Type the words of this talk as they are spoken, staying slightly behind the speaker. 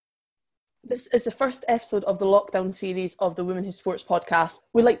This is the first episode of the lockdown series of the Women Who Sports podcast.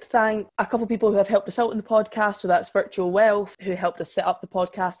 We'd like to thank a couple of people who have helped us out in the podcast. So that's Virtual Wealth, who helped us set up the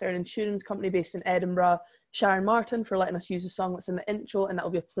podcast. They're an insurance company based in Edinburgh. Sharon Martin for letting us use the song that's in the intro, and that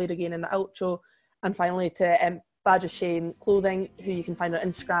will be played again in the outro. And finally to Badge of Shame Clothing, who you can find on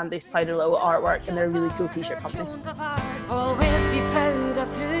Instagram. They supply their little artwork and they're a really cool t-shirt company. Always be proud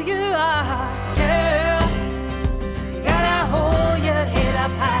of who you are, girl. You gotta hold your head up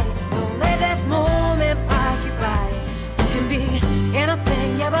high. Don't let this moment pass you by. You can be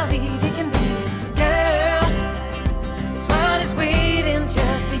anything you believe you can be, girl. This world is waiting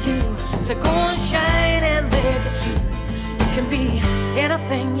just for you. So go and shine and live the truth. You can be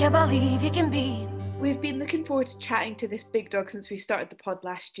anything you believe you can be. We've been looking forward to chatting to this big dog since we started the pod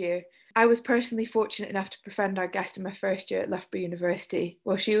last year. I was personally fortunate enough to befriend our guest in my first year at Loughborough University,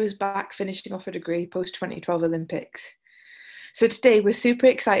 while she was back finishing off her degree post-2012 Olympics. So today we're super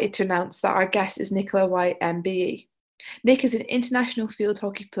excited to announce that our guest is Nicola White MBE. Nick is an international field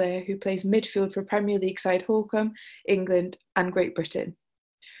hockey player who plays midfield for Premier League side Holcombe, England and Great Britain.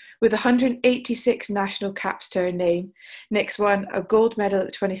 With 186 national caps to her name, Nick's won a gold medal at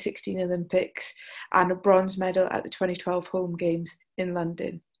the 2016 Olympics and a bronze medal at the 2012 Home Games in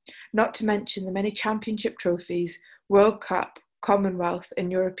London. Not to mention the many championship trophies, World Cup, Commonwealth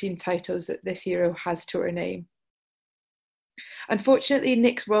and European titles that this hero has to her name. Unfortunately,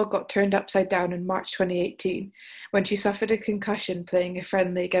 Nick's world got turned upside down in March 2018 when she suffered a concussion playing a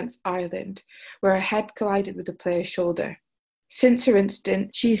friendly against Ireland, where her head collided with a player's shoulder. Since her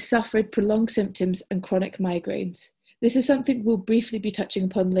incident, she has suffered prolonged symptoms and chronic migraines. This is something we'll briefly be touching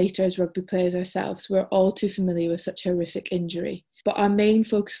upon later as rugby players ourselves. We're all too familiar with such a horrific injury. But our main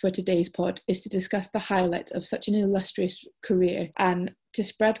focus for today's pod is to discuss the highlights of such an illustrious career and to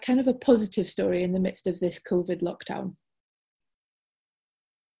spread kind of a positive story in the midst of this COVID lockdown.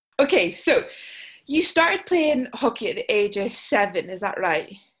 Okay, so you started playing hockey at the age of 7, is that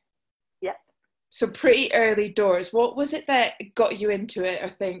right? So pretty early doors. What was it that got you into it or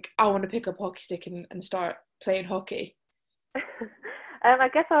think, I want to pick up a hockey stick and start playing hockey? I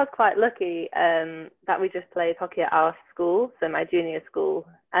guess I was quite lucky that we just played hockey at our school, so my junior school.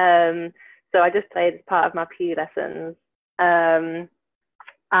 So I just played as part of my PE lessons. And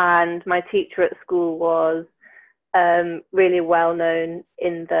my teacher at school was really well known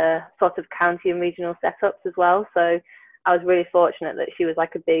in the sort of county and regional setups as well. So I was really fortunate that she was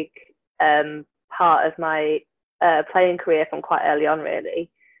like a big part of my playing career from quite early on, really.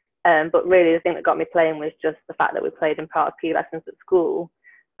 But really the thing that got me playing was just the fact that we played in part of PE lessons at school.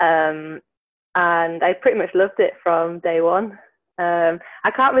 And I pretty much loved it from day one.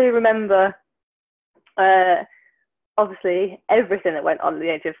 I can't really remember, obviously, everything that went on at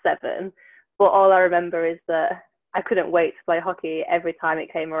the age of 7, but all I remember is that I couldn't wait to play hockey every time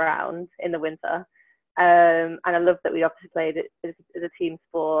it came around in the winter. And I loved that we obviously played it as a team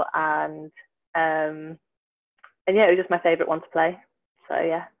sport, and yeah, it was just my favourite one to play. So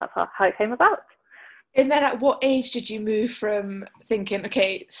yeah, that's how it came about. And then at what age did you move from thinking,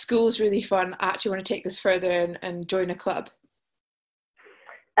 okay, school's really fun, I actually want to take this further and join a club?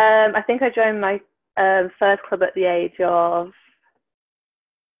 I think I joined my first club at the age of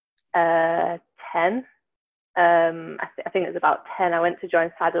 10. I think it was about 10. I went to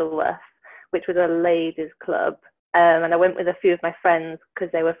join Saddleworth, which was a ladies' club. And I went with a few of my friends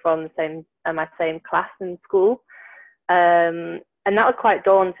because they were from my same class in school. And that was quite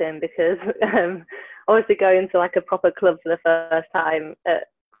daunting because obviously going to like a proper club for the first time at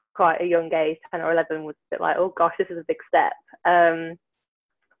quite a young age, 10 or 11, was a bit like, oh gosh, this is a big step.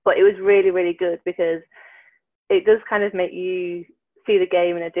 But it was really, really good because it does kind of make you see the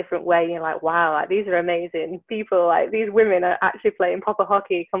game in a different way. You're like, wow, like these are amazing people, like these women are actually playing proper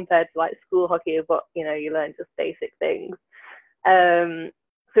hockey compared to like school hockey, but you know, you learn just basic things. So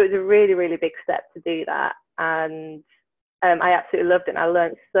it was a really, really big step to do that, and I absolutely loved it, and I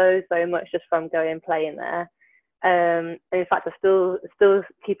learned so much just from going and playing there. And in fact, I still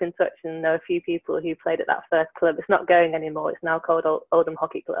keep in touch and know a few people who played at that first club. It's not going anymore, it's now called Oldham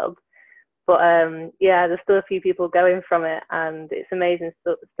Hockey Club. But yeah, there's still a few people going from it, and it's amazing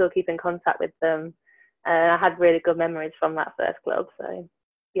still keep in contact with them. I had really good memories from that first club. So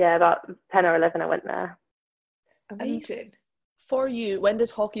yeah, about 10 or 11 I went there. Amazing. And for you, when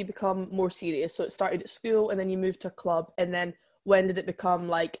did hockey become more serious? So it started at school and then you moved to a club, and then when did it become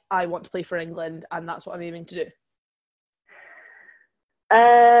like, I want to play for England and that's what I'm aiming to do?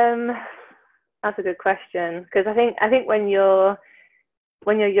 That's a good question, because I think when you're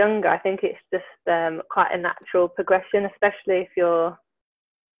younger, I think it's just quite a natural progression, especially if you're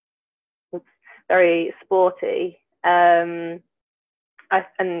very sporty. And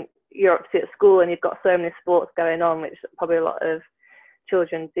you're obviously at school and you've got so many sports going on, which probably a lot of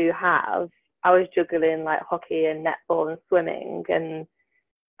children do have. I was juggling like hockey and netball and swimming and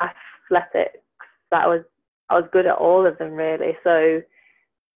athletics. That I was good at all of them really. So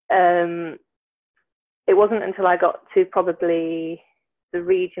it wasn't until I got to probably the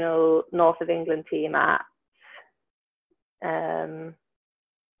regional North of England team at I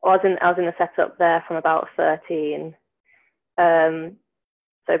was in a setup there from about 13.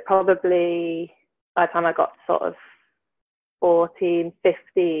 So probably by the time I got to sort of 14,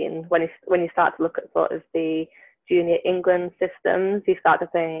 15, when you start to look at sort of the junior England systems, you start to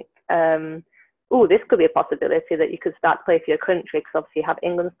think, oh, this could be a possibility that you could start to play for your country, because obviously you have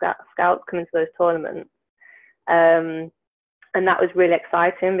England scouts coming to those tournaments. And that was really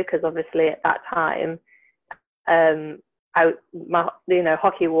exciting because obviously at that time,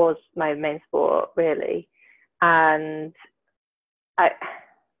 hockey was my main sport really, and I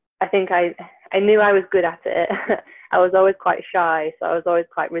think I knew I was good at it. I was always quite shy, so I was always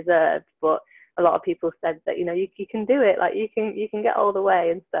quite reserved. But a lot of people said that you can do it, like you can get all the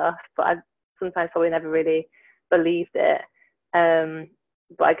way and stuff. But I sometimes probably never really believed it.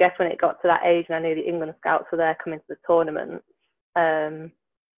 But I guess when it got to that age and I knew the England scouts were there coming to the tournaments, and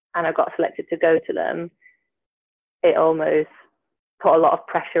I got selected to go to them, it almost put a lot of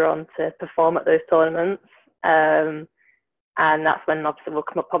pressure on to perform at those tournaments. And that's when, obviously, we'll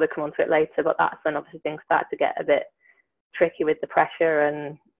probably come on to it later, but that's when obviously things start to get a bit tricky with the pressure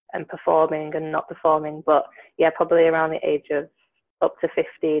and performing and not performing. But yeah, probably around the age of up to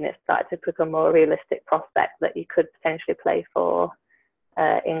 15, it started to become more realistic prospect that you could potentially play for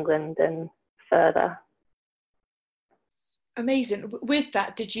England and further. Amazing. With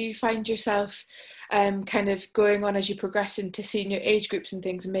that, did you find yourselves kind of going on as you progress into senior age groups and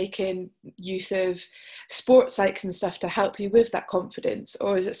things, making use of sports psychs and stuff to help you with that confidence,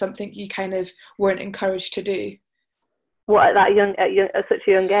 or is it something you kind of weren't encouraged to do? What, at such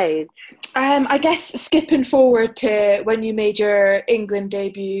a young age? I guess skipping forward to when you made your England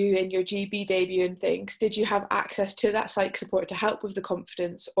debut and your GB debut and things, did you have access to that psych support to help with the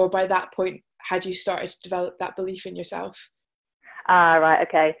confidence, or by that point had you started to develop that belief in yourself? Right,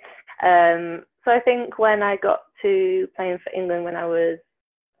 okay. So I think when I got to playing for England when I was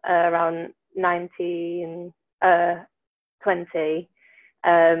around 19, 20,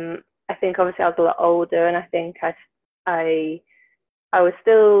 I think obviously I was a lot older, and I think I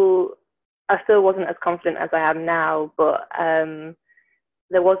still wasn't as confident as I am now, but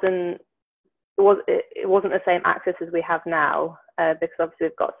it wasn't the same access as we have now, because obviously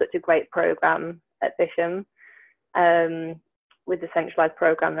we've got such a great program at Bisham, with the centralised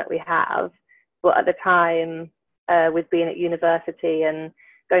program that we have. But at the time, with being at university and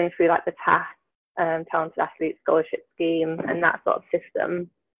going through like the TAS, Talented Athlete Scholarship Scheme, and that sort of system,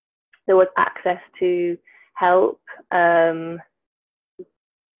 there was access to help, but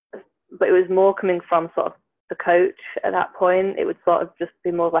it was more coming from sort of the coach at that point. It would sort of just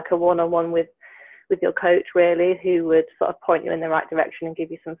be more like a one-on-one with your coach really, who would sort of point you in the right direction and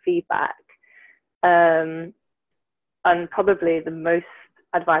give you some feedback. And probably the most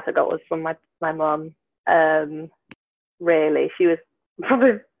advice I got was from my mum. Really, she was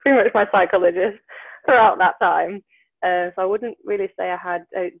probably pretty much my psychologist throughout that time. So I wouldn't really say I had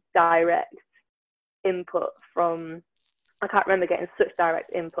a direct input from, I can't remember getting such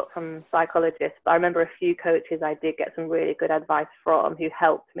direct input from psychologists, but I remember a few coaches I did get some really good advice from, who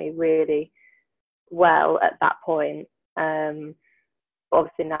helped me really well at that point.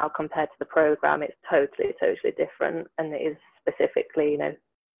 Obviously now compared to the program, it's totally different, and it is specifically,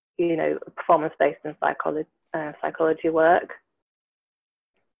 performance-based and psychology work.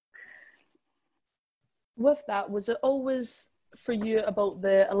 With that, was it always for you about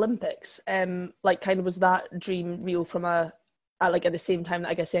the Olympics? Was that dream real from at the same time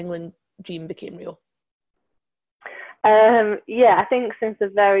that I guess England dream became real? Yeah, I think since a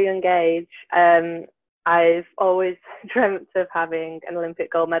very young age, I've always dreamt of having an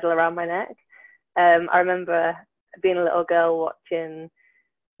Olympic gold medal around my neck. I remember being a little girl watching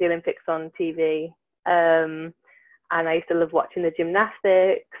the Olympics on TV, and I used to love watching the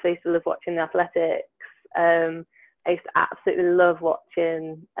gymnastics. I used to love watching the athletics. I used to absolutely love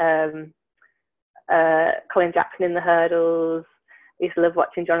watching Colin Jackson in the hurdles. I used to love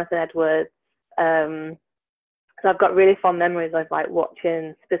watching Jonathan Edwards. So I've got really fond memories of like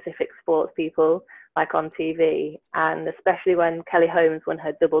watching specific sports people like on TV, and especially when Kelly Holmes won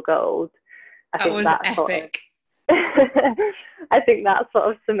her double gold. I think that was epic. I think that sort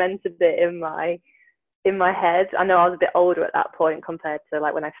of cemented it in my head. I know I was a bit older at that point compared to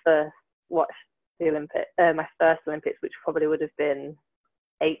like when I first watched the my first Olympics, which probably would have been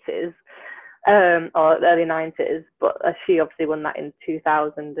 80s or early 90s, but she obviously won that in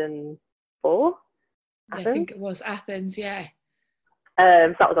 2004. I think it was Athens, yeah.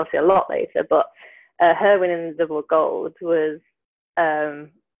 So that was obviously a lot later, but her winning the double gold was a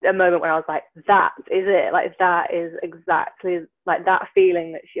moment when I was like, that is it. Like, that is exactly like that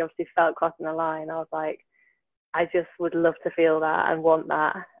feeling that she obviously felt crossing the line. I was like, I just would love to feel that and want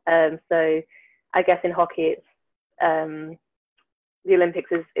that. So I guess in hockey, it's the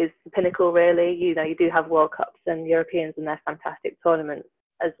Olympics is the pinnacle, really. You know, you do have World Cups and Europeans, and they're fantastic tournaments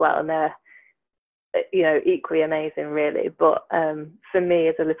as well, and they're, you know, equally amazing, really. But for me,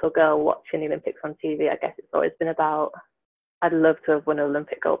 as a little girl watching the Olympics on TV, I guess it's always been about, I'd love to have won an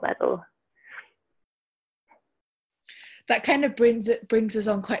Olympic gold medal. That kind of brings us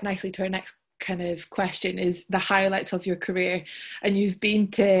on quite nicely to our next kind of question, is the highlights of your career. And you've been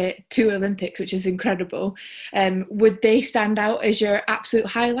to 2 Olympics, which is incredible. Would they stand out as your absolute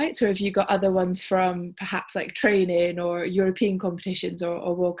highlights, or have you got other ones from perhaps like training or European competitions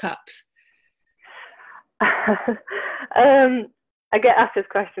or World Cups? I get asked this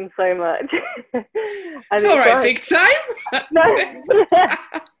question so much. And all right, like, big time.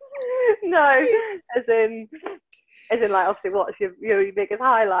 No, as in like, obviously, what's your biggest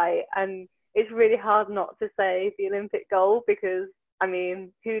highlight? And it's really hard not to say the Olympic gold, because I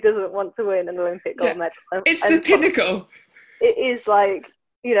mean, who doesn't want to win an Olympic gold medal? It's the pinnacle. It is, like,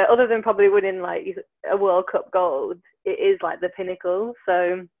 you know, other than probably winning like a World Cup gold, it is like the pinnacle.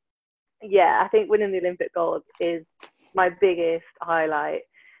 So yeah, I think winning the Olympic gold is my biggest highlight.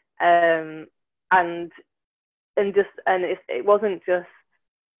 And it wasn't just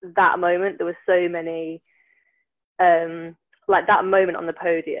that moment. There were so many, like that moment on the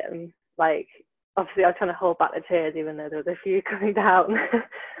podium. Like, obviously I was trying to hold back the tears, even though there was a few coming down.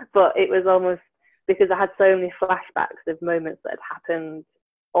 But it was almost, because I had so many flashbacks of moments that had happened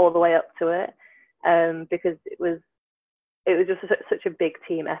all the way up to it, because it was just such a big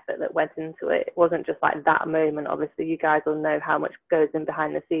team effort that went into it. It wasn't just like that moment. Obviously, you guys will know how much goes in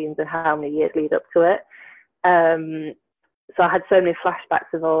behind the scenes and how many years lead up to it. So I had so many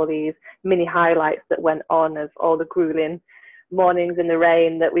flashbacks of all these mini highlights that went on, of all the grueling mornings in the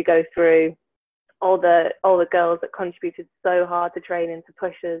rain that we go through, all the girls that contributed so hard to training, to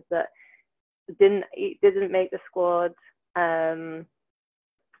pushers that didn't make the squad,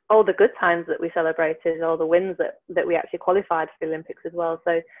 all the good times that we celebrated, all the wins that we actually qualified for the Olympics as well.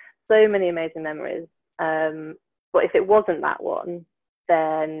 So many amazing memories. But if it wasn't that one,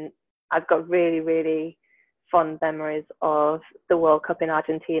 then I've got really, really fond memories of the World Cup in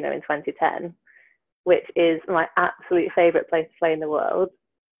Argentina in 2010, which is my absolute favourite place to play in the world.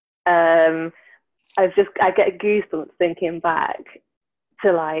 I get goosebumps thinking back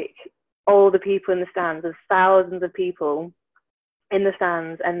to like all the people in the stands. There's thousands of people in the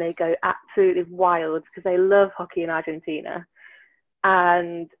stands, and they go absolutely wild because they love hockey in Argentina.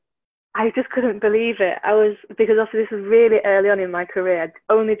 And I just couldn't believe it. Because obviously this was really early on in my career. I'd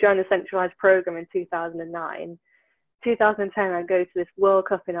only joined the centralised programme in 2009. 2010, I go to this World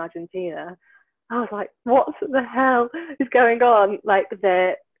Cup in Argentina. I was like, what the hell is going on? Like,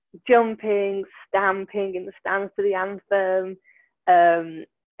 they're jumping, stamping in the stands to the anthem.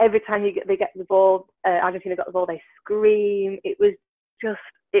 Every time they get the ball, Argentina got the ball, they scream. It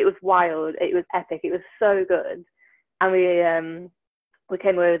was wild. It was epic. It was so good. And we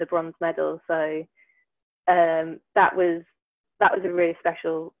came away with a bronze medal. So that was a really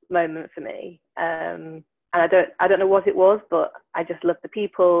special moment for me. And I don't know what it was, but I just loved the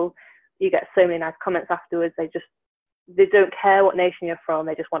people. You get so many nice comments afterwards. They don't care what nation you're from.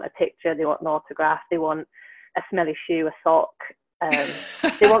 They just want a picture. They want an autograph. They want a smelly shoe, a sock.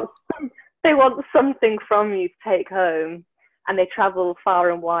 They want something from you to take home, and they travel far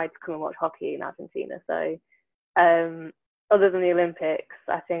and wide to come and watch hockey in Argentina. So other than the Olympics,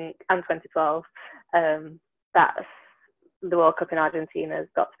 I think, and 2012, that's the World Cup in Argentina has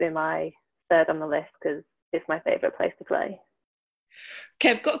got to be my third on the list, because it's my favourite place to play.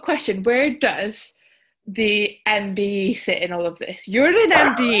 Okay, I've got a question. Where does the MBE sit in all of this? You're an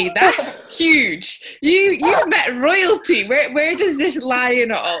MBE. That's huge. You've met royalty. Where does this lie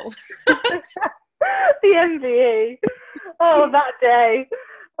in it all? The MBE. Oh, that day.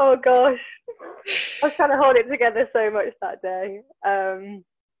 Oh gosh, I was trying to hold it together so much that day.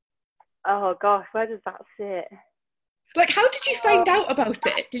 Oh gosh, where does that sit? Like, how did you find out about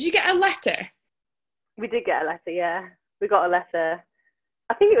it? Did you get a letter? We did get a letter, yeah. We got a letter.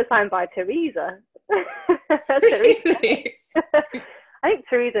 I think it was signed by Theresa. Really? I think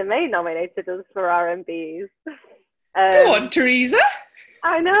Theresa May nominated us for our MBEs. Go on, Theresa.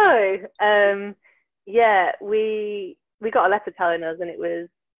 I know. Yeah, we we got a letter telling us, and it was,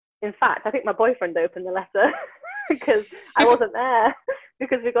 in fact, I think my boyfriend opened the letter because I wasn't there,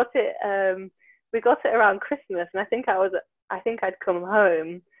 because we got it around Christmas, and I think I'd come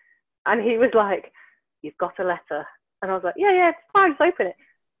home, and he was like, "You've got a letter," and I was like, "Yeah, it's fine, just open it."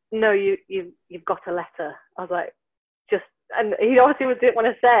 "No, you've got a letter." I was like, "Just," and he obviously didn't want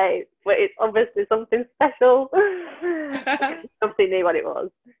to say, but it's obviously something special. Obviously knew what it was.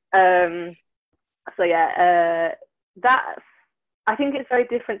 So yeah, that's, I think it's very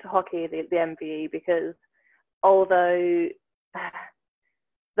different to hockey, the MBE, because although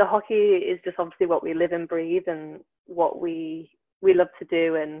the hockey is just obviously what we live and breathe and what we love to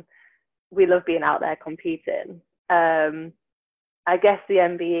do, and we love being out there competing. I guess the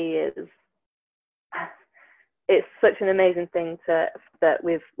MBE is, it's such an amazing thing that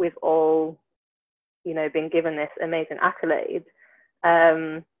we've all, you know, been given this amazing accolade.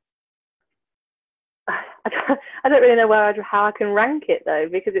 I don't really know how I can rank it though,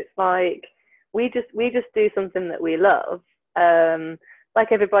 because it's like we just do something that we love.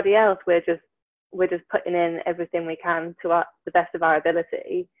 Like everybody else, we're just putting in everything we can to the best of our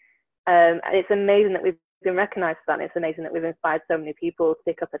ability. And it's amazing that we've been recognised for that. And it's amazing that we've inspired so many people to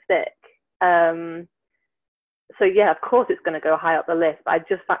pick up a stick. So yeah, of course it's going to go high up the list, but I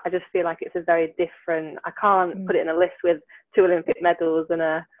just feel like it's a very different. I can't put it in a list with 2 Olympic medals and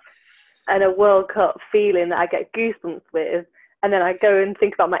a World Cup feeling that I get goosebumps with, and then I go and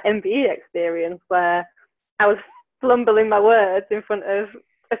think about my MBE experience where I was flumbling my words in front of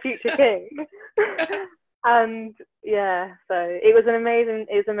a future king. And yeah, so it was an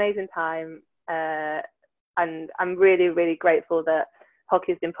amazing time, and I'm really, really grateful that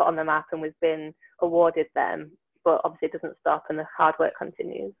hockey's been put on the map and we've been awarded them. But obviously it doesn't stop, and the hard work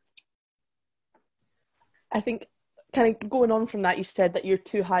continues. I think, kind of going on from that, you said that your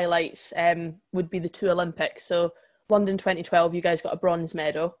 2 highlights would be the 2 Olympics. So London 2012, you guys got a bronze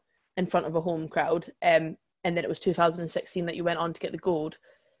medal in front of a home crowd, and then it was 2016 that you went on to get the gold.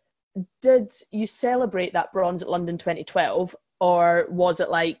 Did you celebrate that bronze at London 2012, or was it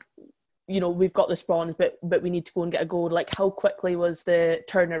like, you know, we've got this bronze, but we need to go and get a gold? Like, how quickly was the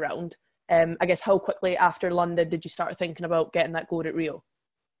turnaround? I guess, how quickly after London did you start thinking about getting that gold at Rio?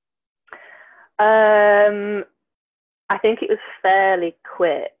 I think it was fairly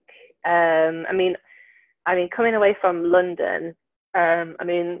quick. I mean, coming away from London,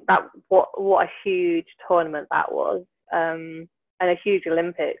 that what a huge tournament that was, and a huge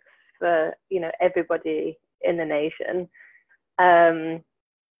Olympics for, you know, everybody in the nation, and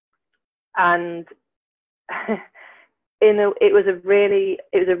it was a really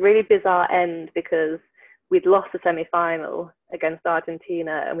bizarre end, because we'd lost the semi-final against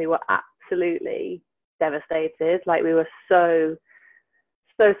Argentina, and we were absolutely devastated. Like, we were so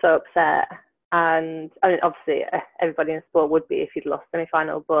upset. And I mean, obviously everybody in sport would be if you'd lost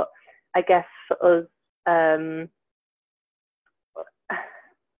semi-final, but I guess for us, I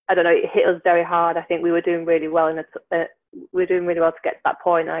don't know, it hit us very hard. I think we were doing really well to get to that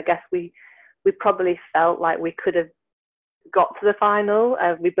point, and I guess we probably felt like we could have got to the final.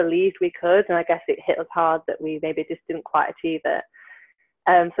 We believed we could, and I guess it hit us hard that we maybe just didn't quite achieve it.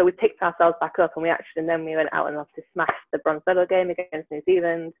 So we picked ourselves back up, and then we went out and obviously smashed the bronze medal game against New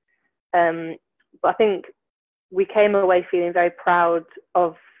Zealand. But I think we came away feeling very proud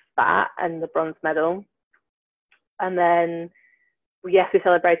of that and the bronze medal. And then, yes, we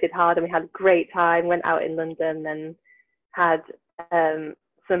celebrated hard, and we had a great time, went out in London and had some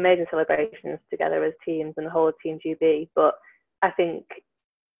amazing celebrations together as teams and the whole of Team GB. But I think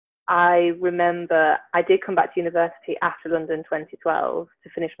I remember I did come back to university after London 2012 to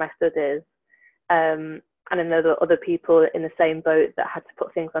finish my studies. And I know there were other people in the same boat that had to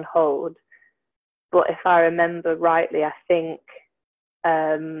put things on hold. But if I remember rightly, I think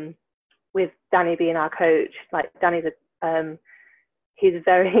with Danny being our coach, like Danny's he's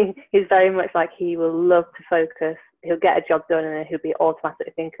very much like, he will love to focus. He'll get a job done, and then he'll be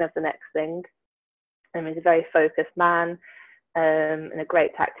automatically thinking of the next thing. He's a very focused man, and a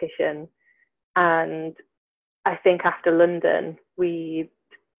great tactician. And I think after London, we'd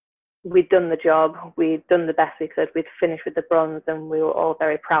done the job, we'd done the best we could, we'd finished with the bronze, and we were all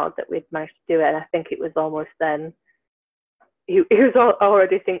very proud that we'd managed to do it. And I think it was almost then, he was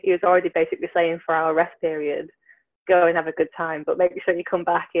already basically saying, for our rest period, go and have a good time, but make sure you come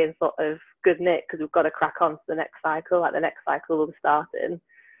back in sort of good nick, because we've got to crack on to the next cycle. Like, the next cycle will be starting,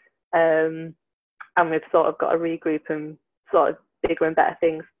 and we've sort of got to regroup, and sort of bigger and better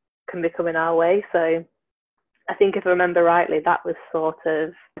things can be coming our way. So I think, if I remember rightly, that was sort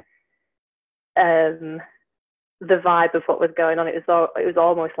of the vibe of what was going on. It was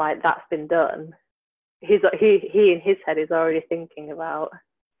almost like, that's been done, he in his head is already thinking about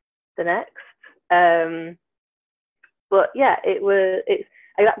the next. But yeah,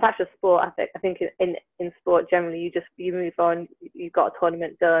 that's just sport. I think in sport generally, you move on. You've got a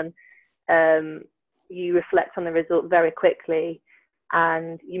tournament done. You reflect on the result very quickly,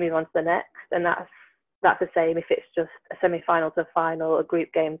 and you move on to the next. And that's the same if it's just a semi-final to a final, a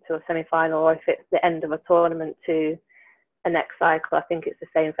group game to a semi-final, or if it's the end of a tournament to a next cycle. I think it's the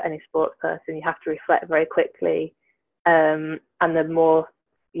same for any sports person. You have to reflect very quickly, and the more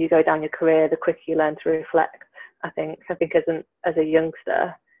you go down your career, the quicker you learn to reflect. I think as a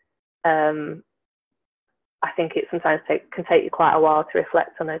youngster, I think it sometimes can take you quite a while to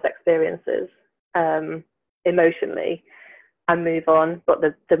reflect on those experiences emotionally and move on. But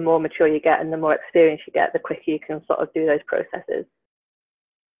the more mature you get and the more experience you get, the quicker you can sort of do those processes.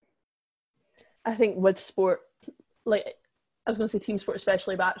 I think with sport, like I was going to say team sport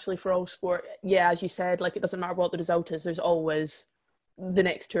especially, but actually for all sport, yeah, as you said, like it doesn't matter what the result is, there's always the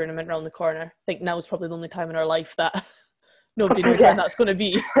next tournament around the corner. I think now is probably the only time in our life that nobody knows when that's going to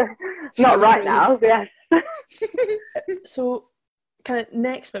be. Not right now, yes. So kind of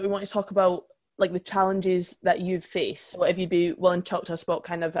next bit, we want to talk about like the challenges that you've faced. So if you'd be willing to talk to us about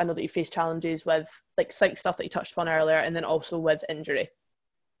kind of, I know that you faced challenges with like psych stuff that you touched upon earlier, and then also with injury.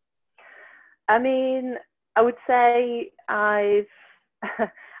 I mean, I would say I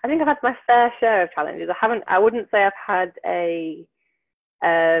think I've had my fair share of challenges. I wouldn't say I've had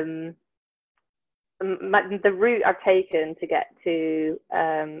the route I've taken to get to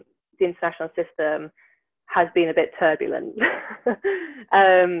the international system has been a bit turbulent.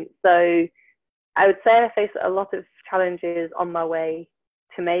 So I would say I faced a lot of challenges on my way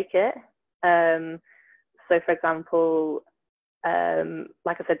to make it. So for example,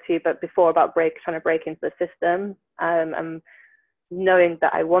 like I said to you but before about trying to break into the system, and knowing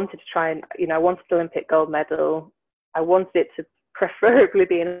that I wanted to try and, I wanted the Olympic gold medal. I wanted it to preferably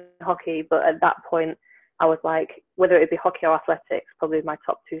be in hockey, but at that point I was like, whether it be hockey or athletics, probably my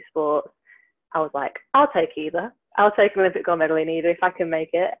top two sports, I was like, I'll take either. I'll take an Olympic gold medal in either if I can make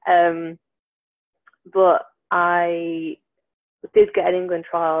it. But I did get an England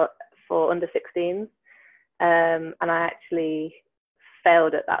trial for under 16s, and I actually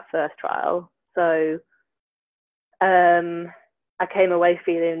failed at that first trial. So I came away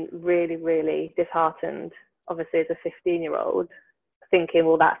feeling really, really disheartened, obviously as a 15-year-old, thinking,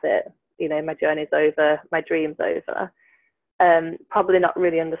 well, that's it. My journey's over, my dream's over. Probably not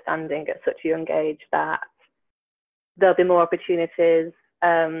really understanding at such a young age that there'll be more opportunities.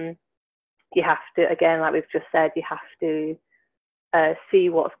 You have to, again, like we've just said, you have to see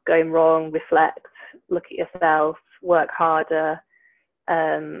what's going wrong, reflect, look at yourself, work harder.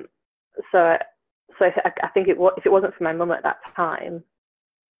 So I think if it wasn't for my mum at that time,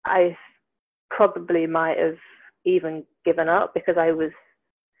 I probably might have even given up, because I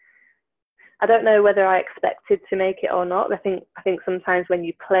don't know whether I expected to make it or not. I think sometimes when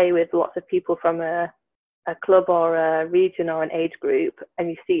you play with lots of people from a club or a region or an age group, and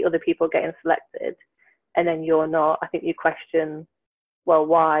you see other people getting selected and then you're not, I think you question, well,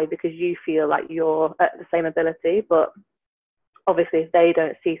 why? Because you feel like you're at the same ability, but obviously if they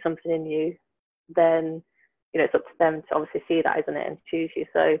don't see something in you, then it's up to them to obviously see that, isn't it, and choose you.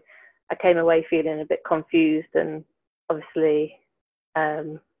 So I came away feeling a bit confused and obviously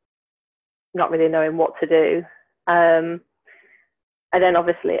not really knowing what to do. And then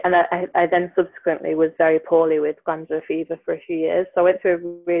obviously, and I then subsequently was very poorly with glandular fever for a few years. So I went through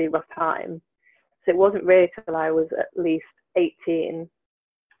a really rough time. So it wasn't really till I was at least 18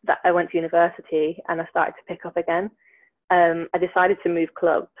 that I went to university and I started to pick up again. I decided to move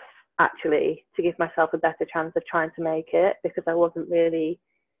clubs, actually, to give myself a better chance of trying to make it, because I wasn't really,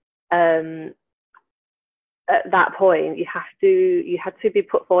 at that point, you had to be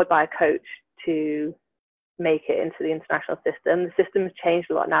put forward by a coach to make it into the international system. The system has changed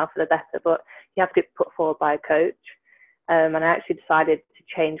a lot now for the better, but you have to get put forward by a coach. And I actually decided to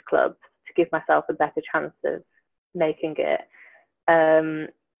change clubs to give myself a better chance of making it. And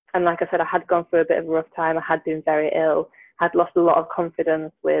like I said, I had gone through a bit of a rough time. I had been very ill, had lost a lot of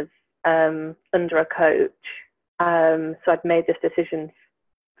confidence with under a coach. So I'd made this decision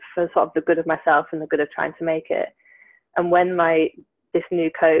for sort of the good of myself and the good of trying to make it. And when this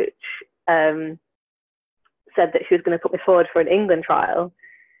new coach said that she was going to put me forward for an England trial,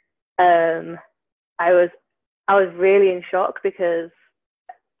 I was really in shock, because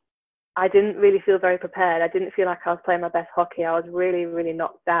I didn't really feel very prepared. I didn't feel like I was playing my best hockey. I was really, really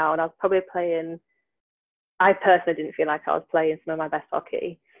knocked down. I personally didn't feel like I was playing some of my best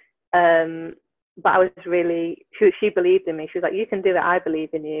hockey. but I was really, she believed in me. She was like, you can do it. I believe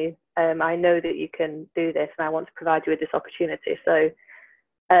in you. I know that you can do this, and I want to provide you with this opportunity. So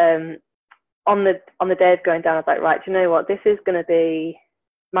on the day of going down, I was like, right, do you know what? This is going to be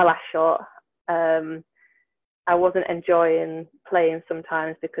my last shot. I wasn't enjoying playing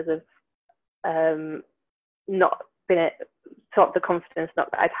sometimes because of not being sort of the confidence not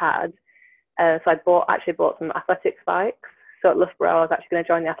that I'd had. So I actually bought some athletic spikes. So at Loughborough, I was actually going to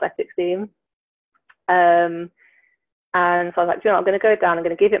join the athletics team. And so I was like, you know, I'm going to go down, I'm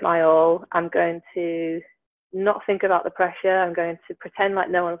going to give it my all. I'm going to not think about the pressure. I'm going to pretend like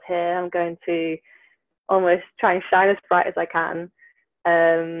no one's here. I'm going to almost try and shine as bright as I can.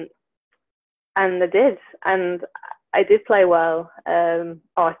 And I did. And I did play well.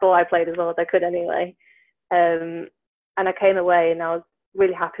 I thought I played as well as I could anyway. And I came away and I was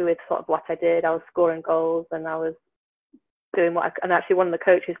really happy with sort of what I did. I was scoring goals and I was doing and actually one of the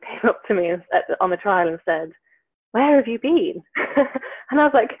coaches came up to me on the trial and said, where have you been? And I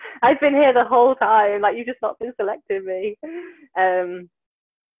was like, I've been here the whole time, like you've just not been selecting me. So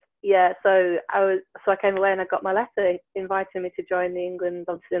I came away and I got my letter inviting me to join the England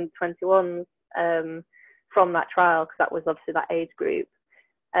obviously in 21s from that trial, because that was obviously that age group.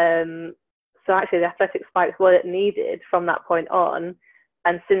 So actually the athletic spikes weren't needed from that point on,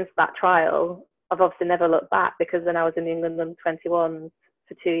 and since that trial I've obviously never looked back, because then I was in the England under 21s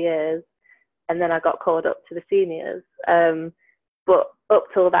for 2 years, and then I got called up to the seniors. But up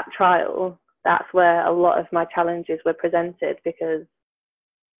till that trial, that's where a lot of my challenges were presented, because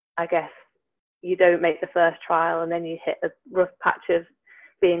I guess you don't make the first trial and then you hit a rough patch of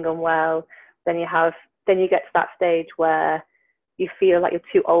being unwell. Then you get to that stage where you feel like you're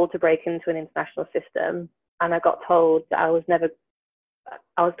too old to break into an international system. And I got told that I was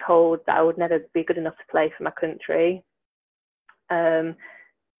told that I would never be good enough to play for my country.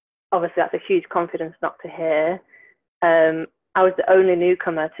 Obviously, that's a huge confidence knock to hear. I was the only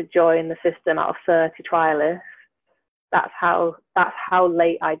newcomer to join the system out of 30 trialists. That's how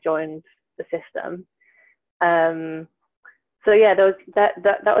late I joined the system. So yeah,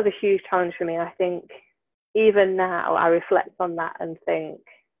 that was a huge challenge for me. I think even now I reflect on that and think,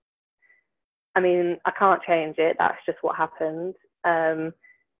 I mean, I can't change it. That's just what happened.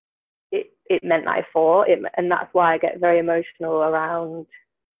 It meant that I fought it, and that's why I get very emotional around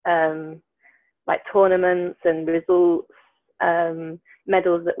like tournaments and results,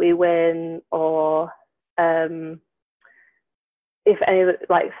 medals that we win, or if any,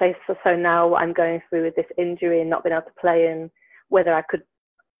 like say, so now what I'm going through with this injury and not being able to play, and whether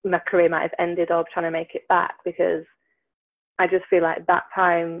my career might have ended or trying to make it back, because I just feel like that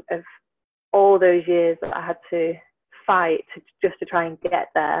time of all those years that I had to fight just to try and get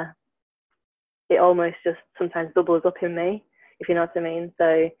there, it almost just sometimes bubbles up in me, if you know what I mean.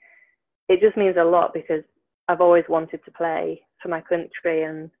 So it just means a lot, because I've always wanted to play for my country,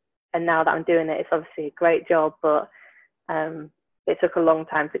 and now that I'm doing it, it's obviously a great job, but it took a long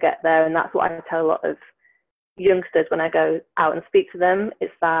time to get there. And that's what I tell a lot of youngsters when I go out and speak to them.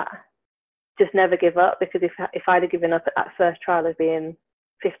 It's that just never give up, because if I'd have given up at that first trial of being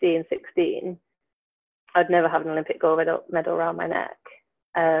 15, 16, I'd never have an Olympic gold medal around my neck.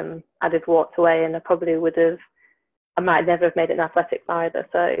 I'd have walked away, and I might never have made it in athletics either.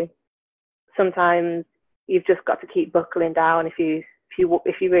 So sometimes you've just got to keep buckling down. If you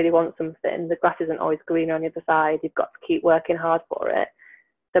really want something, the grass isn't always greener on the other side. You've got to keep working hard for it.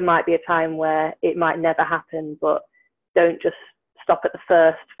 There might be a time where it might never happen, but don't just stop at the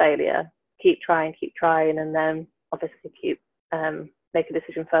first failure. Keep trying, and then obviously keep make a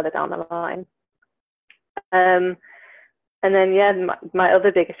decision further down the line. And then my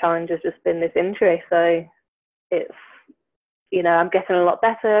other biggest challenge has just been this injury. So it's, I'm getting a lot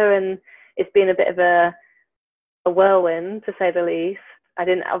better, and it's been a bit of a whirlwind, to say the least. I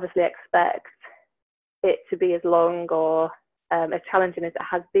didn't obviously expect it to be as long or as challenging as it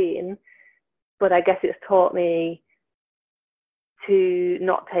has been, but I guess it's taught me to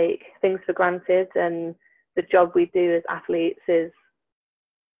not take things for granted, and the job we do as athletes is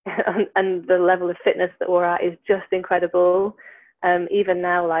and the level of fitness that we're at is just incredible. Even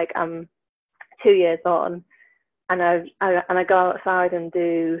now, like I'm 2 years on, and I go outside and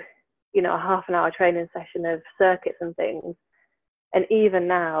do a half an hour training session of circuits and things, and even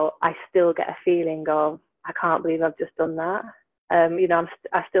now I still get a feeling of, I can't believe I've just done that.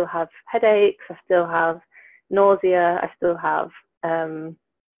 I still have headaches, I still have nausea, I still have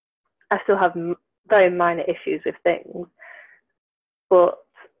very minor issues with things, but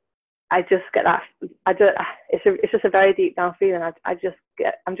I just get that. It's just a very deep down feeling. I'm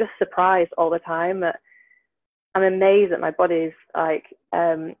just surprised all the time at I'm amazed that my body's like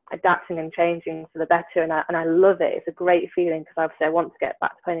adapting and changing for the better, and I love it. It's a great feeling because obviously I want to get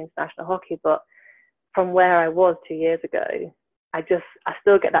back to playing international hockey, but from where I was 2 years ago, I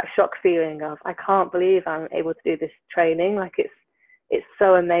still get that shock feeling of I can't believe I'm able to do this training. Like it's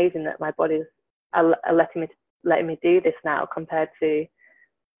so amazing that my body's are letting me do this now compared to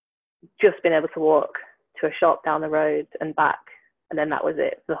just being able to walk to a shop down the road and back, and then that was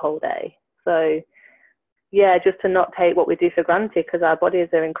it for the whole day. So yeah, just to not take what we do for granted, because our bodies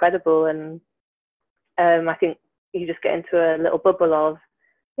are incredible. And I think you just get into a little bubble of,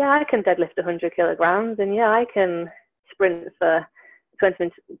 yeah, I can deadlift 100 kilograms, and yeah, I can sprint for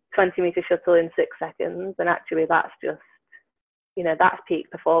 20 meter shuttle in 6 seconds. And actually that's just, that's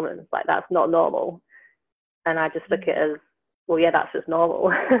peak performance. Like that's not normal. And I just look at it as, well, yeah, that's just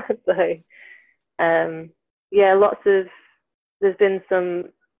normal. So yeah, there's been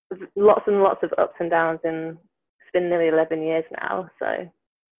lots and lots of ups and downs, and it's been nearly 11 years now. So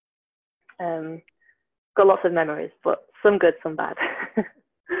got lots of memories, but some good, some bad.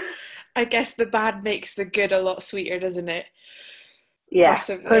 I guess the bad makes the good a lot sweeter, doesn't it? Yeah,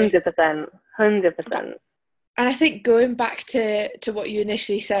 massively. 100%. And I think going back to what you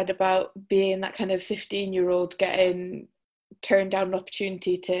initially said about being that kind of 15-year-old getting turned down an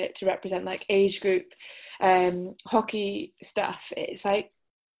opportunity to represent like age group hockey stuff, it's like,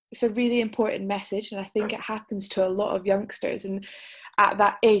 it's a really important message, and I think it happens to a lot of youngsters. And at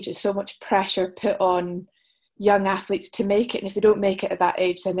that age, there's so much pressure put on young athletes to make it, and if they don't make it at that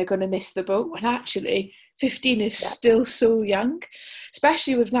age, then they're going to miss the boat. When actually 15 is still so young,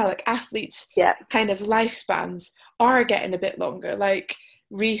 especially with now like athletes kind of lifespans are getting a bit longer, like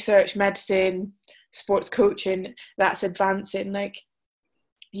research, medicine, sports coaching, that's advancing. Like,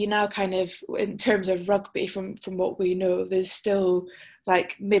 you now kind of, in terms of rugby, from what we know, there's still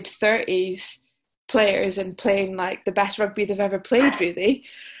like mid-30s players and playing like the best rugby they've ever played, really.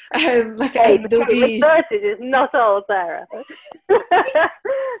 Like, hey, there'll be... mid-30s is not old, Sarah.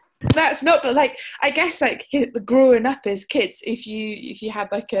 That's not, but like, I guess like growing up as kids, if you had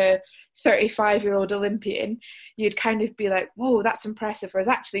like a 35-year-old Olympian, you'd kind of be like, whoa, that's impressive. Whereas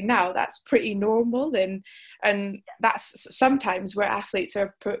actually now that's pretty normal, and that's sometimes where athletes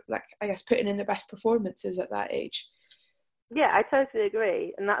are putting in their best performances at that age. Yeah, I totally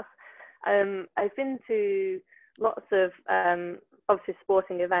agree. And that's I've been to lots of obviously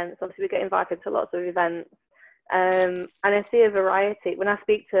sporting events. Obviously we get invited to lots of events. And I see a variety. When I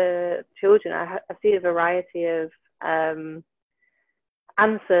speak to children, I see a variety of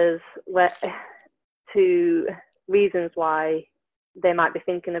answers to reasons why they might be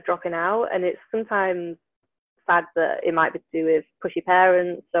thinking of dropping out. And it's sometimes sad that it might be to do with pushy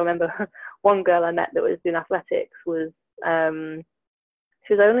parents. So I remember one girl I met that was doing athletics was,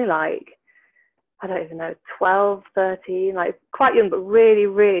 she was only like, I don't even know, 12, 13, like quite young, but really,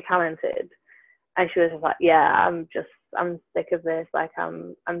 really talented. And she was just like, yeah, I'm sick of this. Like, I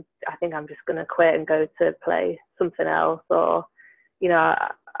think I'm just going to quit and go to play something else. Or,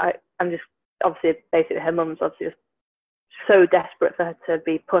 I'm just, obviously, basically her mum's obviously just so desperate for her to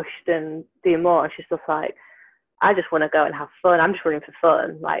be pushed and do more. And she's just like, I just want to go and have fun. I'm just running for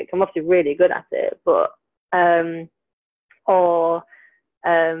fun. Like, I'm obviously really good at it, but, or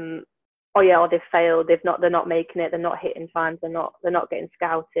they've failed. They're not making it. They're not hitting times. They're not getting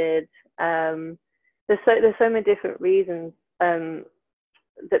scouted. There's so many different reasons that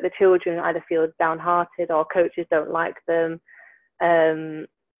the children either feel downhearted, or coaches don't like them, or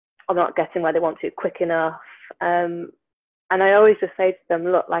not getting where they want to quick enough. And I always just say to them,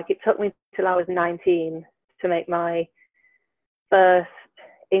 look, like, it took me till I was 19 to make my first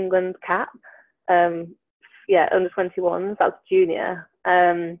England cap. Under 21s. That's junior.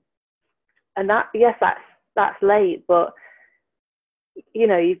 And that, yes, that's late, but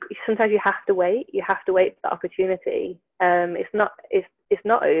sometimes you have to wait. You have to wait for the opportunity. It's not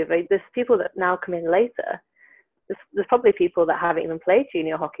over. There's people that now come in later. There's probably people that haven't even played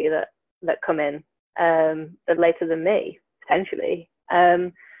junior hockey that come in that later than me, potentially.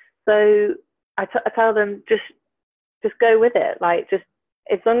 So I tell them, just go with it. Like, just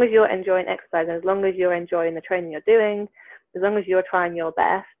as long as you're enjoying exercise, and as long as you're enjoying the training you're doing, as long as you're trying your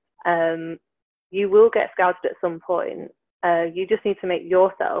best, you will get scouted at some point. You just need to make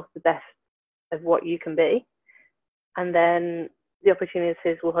yourself the best of what you can be, and then the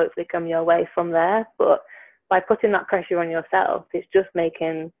opportunities will hopefully come your way from there. But by putting that pressure on yourself, it's just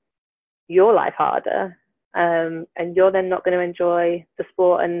making your life harder, and you're then not going to enjoy the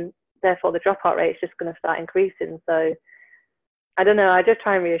sport, and therefore the dropout rate is just going to start increasing. So I don't know, I just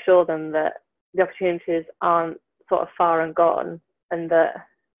try and reassure them that the opportunities aren't sort of far and gone, and that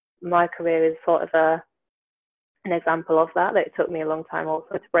my career is sort of an example of that. It took me a long time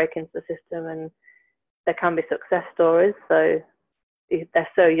also to break into the system, and there can be success stories. So they're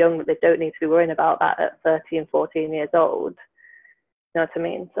so young that they don't need to be worrying about that at 13, 14 years old. You know what I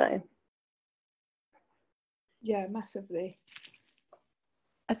mean? So yeah, massively.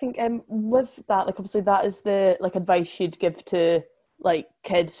 I think with that, like obviously that is the like advice you'd give to like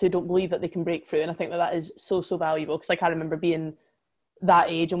kids who don't believe that they can break through, and I think that that is so valuable, because like I remember being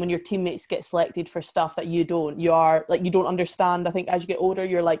that age, and when your teammates get selected for stuff that you don't, you are like, you don't understand. I think as you get older,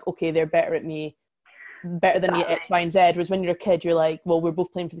 you're like, okay, they're better at me, better than me at X, Y, and Z. Whereas when you're a kid, you're like, well, we're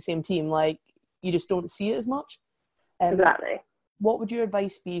both playing for the same team. Like you just don't see it as much. exactly. What would your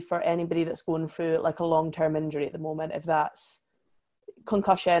advice be for anybody that's going through like a long-term injury at the moment, if that's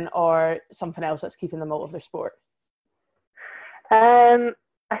concussion or something else that's keeping them out of their sport? I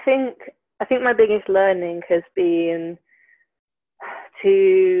think my biggest learning has been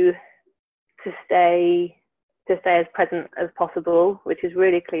to stay as present as possible, which is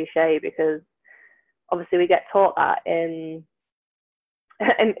really cliche, because obviously we get taught that in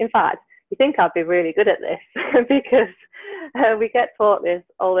fact, you think I'd be really good at this because we get taught this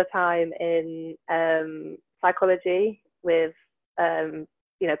all the time in psychology with playing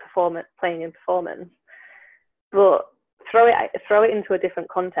in performance, but throw it into a different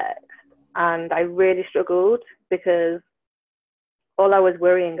context. And I really struggled, because all I was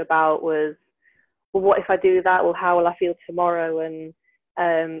worrying about was, well, what if I do that? Well, how will I feel tomorrow? And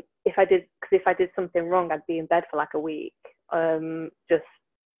if I did something wrong, I'd be in bed for like a week, just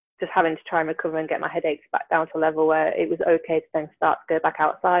having to try and recover and get my headaches back down to a level where it was okay to then start to go back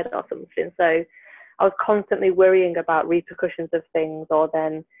outside or something. So I was constantly worrying about repercussions of things, or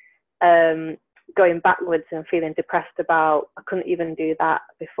then going backwards and feeling depressed about I couldn't even do that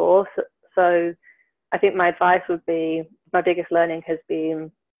before. So I think my advice would be, my biggest learning has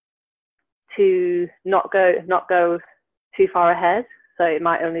been to not go too far ahead. So it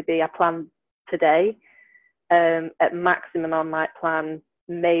might only be I plan today. At maximum, I might plan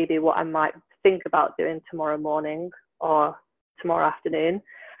maybe what I might think about doing tomorrow morning or tomorrow afternoon,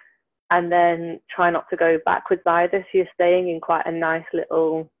 and then try not to go backwards either. So you're staying in quite a nice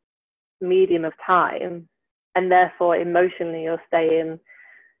little medium of time, and therefore emotionally you're staying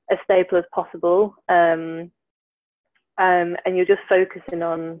as stable as possible, and you're just focusing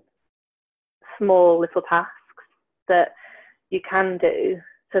on small little tasks that you can do.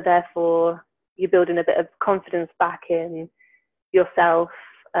 So therefore you're building a bit of confidence back in yourself,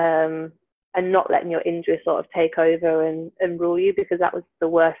 and not letting your injury sort of take over and rule you, because that was the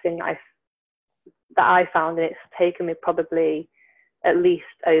worst thing that I found, and it's taken me probably at least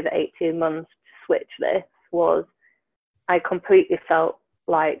over 18 months to switch this. Was I completely felt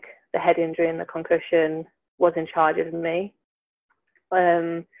like the head injury and the concussion was in charge of me,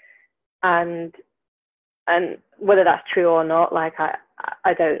 and whether that's true or not, like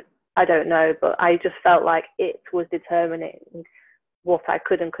I don't know, but I just felt like it was determining what I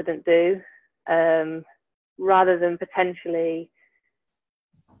could and couldn't do, rather than potentially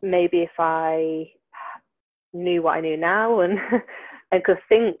maybe if I knew what I knew now and could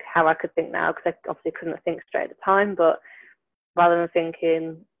think how I could think now, because I obviously couldn't think straight at the time, but rather than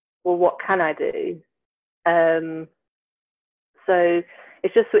thinking, well, what can I do? So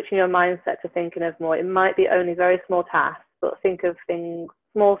it's just switching your mindset to thinking of more, it might be only very small tasks, but think of things,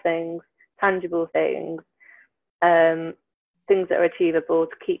 small things, tangible things, things that are achievable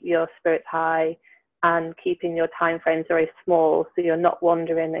to keep your spirits high, and keeping your time frames very small, so you're not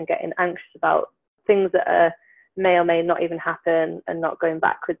wandering and getting anxious about things that may or may not even happen, and not going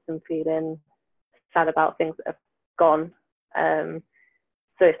backwards and feeling sad about things that have gone. So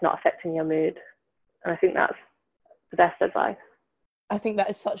it's not affecting your mood. And I think that's the best advice. I think that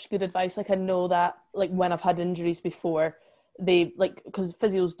is such good advice. Like I know that like when I've had injuries before, they like, because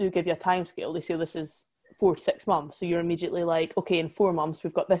physios do give you a time scale, they say this is 4 to 6 months, so you're immediately like, okay, in 4 months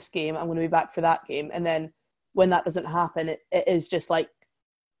we've got this game, I'm going to be back for that game. And then when that doesn't happen, it is just like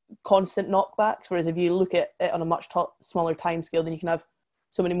constant knockbacks. Whereas if you look at it on a much smaller time scale, then you can have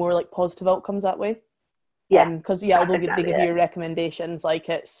so many more like positive outcomes that way. Yeah, because although exactly they give you recommendations, like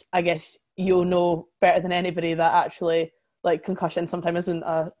it's, I guess you'll know better than anybody that actually like concussion sometimes isn't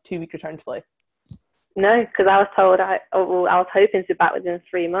a 2-week return to play. No, because I was told I was hoping to be back within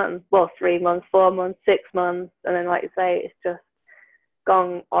 3 months. Well, 3 months, 4 months, 6 months, and then like you say, it's just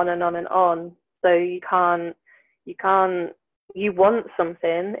gone on and on and on. So you want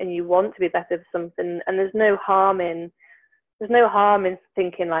something and you want to be better for something, and there's no harm in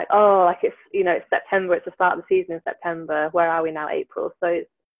thinking like, oh, like it's, you know, it's September, it's the start of the season in September. Where are we now? April. So it's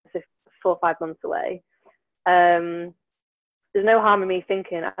 4 or 5 months away. There's no harm in me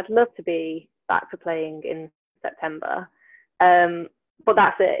thinking I'd love to be back for playing in September. But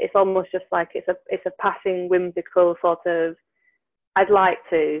that's it. It's almost just like it's a passing whimsical sort of, I'd like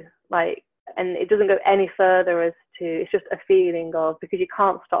to, like, and it doesn't go any further as to, it's just a feeling of, because you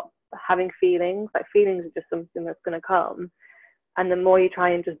can't stop having feelings. Like, feelings are just something that's going to come, and the more you try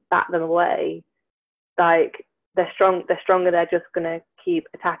and just bat them away, like, they're stronger. They're just going to keep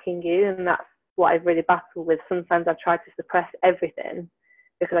attacking you, and that's what I've really battled with. Sometimes I've tried to suppress everything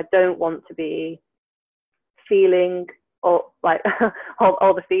because I don't want to be feeling or like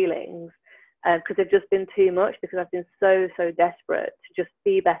all the feelings, because they've just been too much, because I've been so desperate to just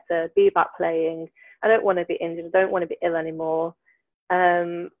be better, be back playing. I don't want to be injured. I don't want to be ill anymore.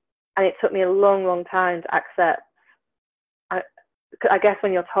 And it took me a long time to accept. I guess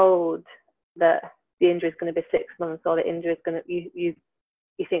when you're told that the injury is going to be 6 months, or the injury is going to, you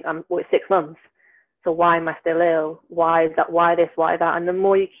think, it's 6 months, so why am I still ill? Why is that? Why this? Why that? And the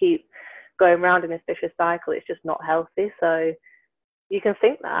more you keep going around in this vicious cycle, it's just not healthy. So you can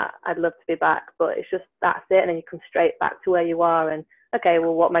think that I'd love to be back, but it's just, that's it, and then you come straight back to where you are, and okay,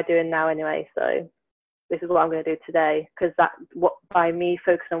 well, what am I doing now anyway? So this is what I'm going to do today, because by me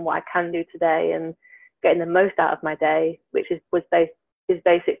focusing on what I can do today and getting the most out of my day, which is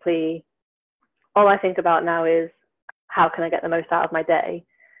basically all I think about now, is how can I get the most out of my day.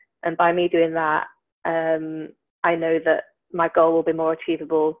 And by me doing that, I know that my goal will be more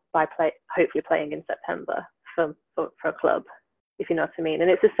achievable by hopefully playing in September for a club, if you know what I mean.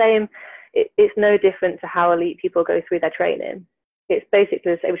 And it's the same, it's no different to how elite people go through their training. It's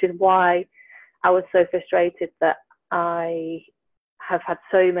basically the same, which is why I was so frustrated that I have had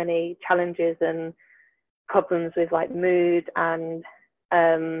so many challenges and problems with like mood and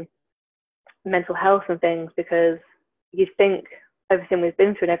mental health and things, because you think everything we've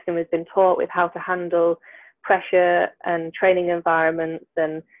been through and everything we've been taught with how to handle pressure and training environments,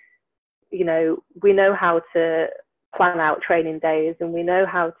 and you know, we know how to plan out training days, and we know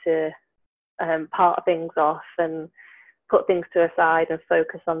how to part things off and put things to a side and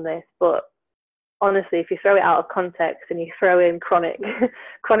focus on this. But honestly, if you throw it out of context and you throw in chronic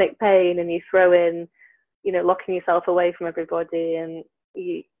pain, and you throw in, you know, locking yourself away from everybody, and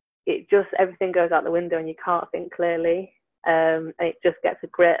everything goes out the window, and you can't think clearly, and it just gets a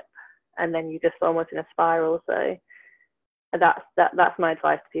grip, and then you're just almost in a spiral. So that's my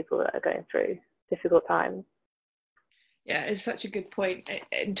advice to people that are going through difficult times. Yeah, it's such a good point.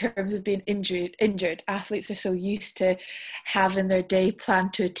 In terms of being injured, athletes are so used to having their day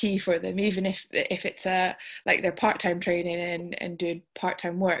planned to a T for them, even if it's like they're part-time training and doing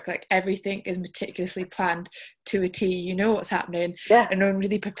part-time work. Like, everything is meticulously planned to a T. You know what's happening, and no one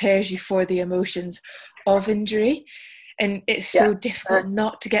really prepares you for the emotions of injury. And it's so difficult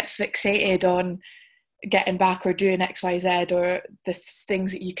not to get fixated on getting back or doing X, Y, Z, or the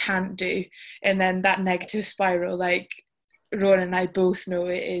things that you can't do. And then that negative spiral, like Rowan and I both know,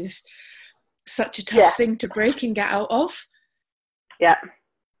 it is such a tough thing to break and get out of. Yeah,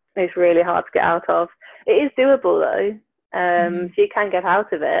 it's really hard to get out of. It is doable though, so you can get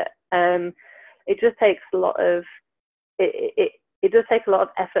out of it. It just takes a lot of, it does take a lot of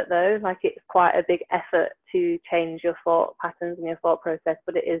effort though. Like, it's quite a big effort to change your thought patterns and your thought process,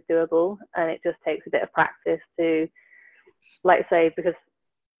 but it is doable, and it just takes a bit of practice to, like, say, because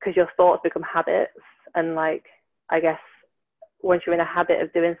your thoughts become habits, and like, I guess once you're in a habit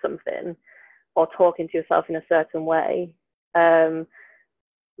of doing something or talking to yourself in a certain way,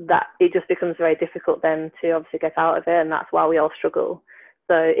 that it just becomes very difficult then to obviously get out of it, and that's why we all struggle.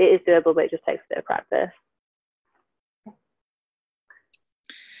 So it is doable, but it just takes a bit of practice.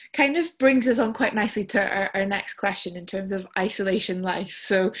 Kind of brings us on quite nicely to our next question in terms of isolation life.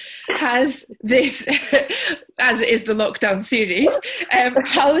 So has this, as it is the lockdown series,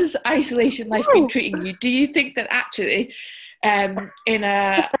 how's isolation life been treating you? Do you think that actually, in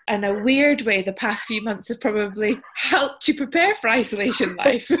a weird way, the past few months have probably helped you prepare for isolation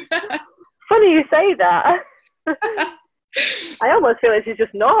life? Funny you say that. I almost feel this is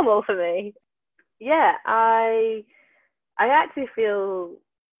just normal for me. Yeah, I actually feel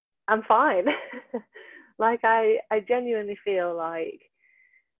I'm fine. Like, I genuinely feel like,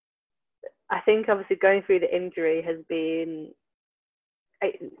 I think obviously going through the injury has been,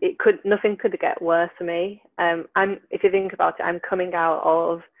 nothing could get worse for me. If you think about it, I'm coming out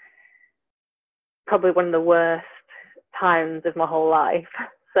of probably one of the worst times of my whole life.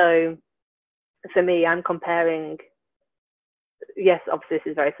 So for me, I'm comparing, yes, obviously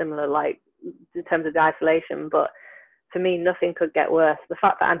this is very similar, like, in terms of the isolation, but for me, nothing could get worse. The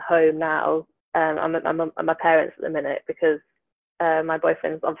fact that I'm home now, I'm at my parents at the minute, because my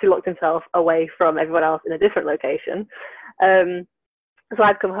boyfriend's obviously locked himself away from everyone else in a different location. So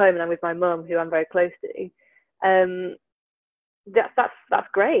I've come home and I'm with my mum, who I'm very close to. That's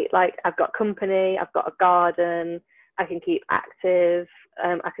great. Like, I've got company, I've got a garden, I can keep active.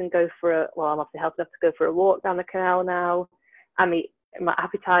 I can go for I'm obviously healthy enough to go for a walk down the canal now. My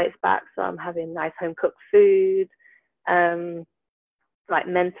appetite's back, so I'm having nice home cooked food. Like,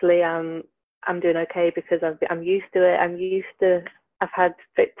 mentally, I'm doing okay because I'm used to it. I've had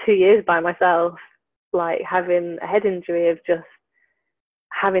 2 years by myself, like having a head injury of just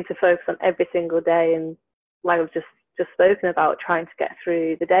having to focus on every single day, and like I've just spoken about, trying to get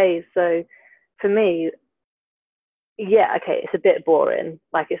through the days. So for me, yeah, okay, it's a bit boring,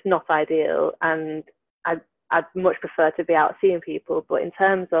 like it's not ideal, and I'd much prefer to be out seeing people, but in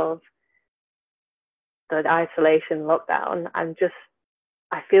terms of the isolation lockdown,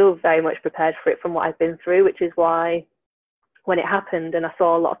 I feel very much prepared for it from what I've been through, which is why when it happened and I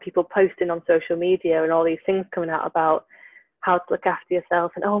saw a lot of people posting on social media and all these things coming out about how to look after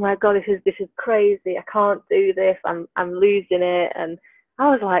yourself, and oh my god, this is crazy, I can't do this, I'm losing it, and I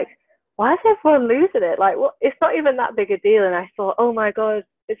was like, why is everyone losing it? Like, what? It's not even that big a deal. And I thought, oh my god,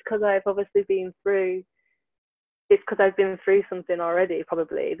 it's because I've been through something already,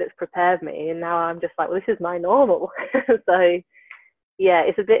 probably, that's prepared me, and now I'm just like, well, this is my normal. So yeah,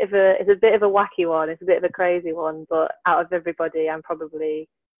 it's a bit of a wacky one, it's a bit of a crazy one, but out of everybody, I'm probably,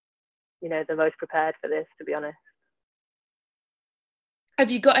 the most prepared for this, to be honest. Have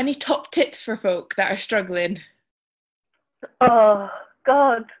you got any top tips for folk that are struggling? Oh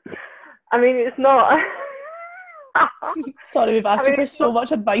god, I mean, it's not. Sorry, we've asked you for so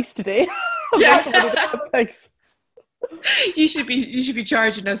much advice today. Thanks. You should be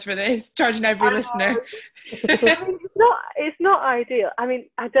charging us for this, charging every listener. I mean, it's not ideal. I mean,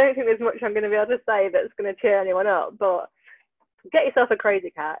 I don't think there's much I'm going to be able to say that's going to cheer anyone up, but get yourself a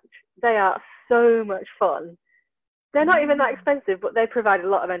Crazy Catch. They are so much fun. They're not even that expensive, but they provide a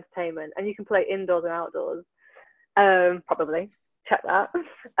lot of entertainment, and you can play indoors and outdoors. Probably check that.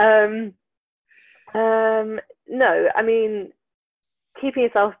 No, I mean, keeping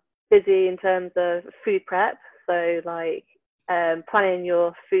yourself busy in terms of food prep. So like planning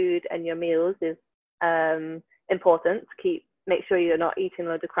your food and your meals is important. Make sure you're not eating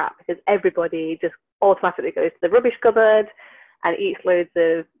loads of crap, because everybody just automatically goes to the rubbish cupboard and eats loads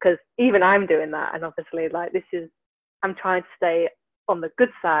of, because even I'm doing that, and obviously like I'm trying to stay on the good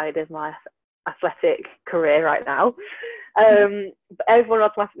side of my athletic career right now. But everyone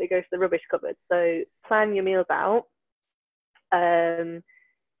automatically goes to the rubbish cupboard. So plan your meals out.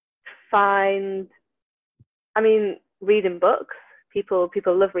 Reading books. People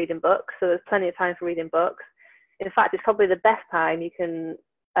love reading books, so there's plenty of time for reading books. In fact, it's probably the best time you can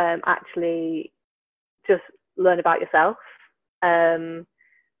actually just learn about yourself,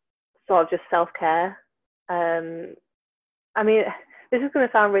 sort of just self-care. I mean, this is going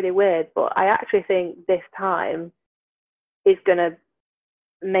to sound really weird, but I actually think this time is going to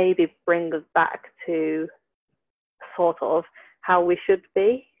maybe bring us back to sort of how we should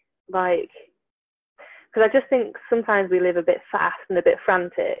be. Like, because I just think sometimes we live a bit fast and a bit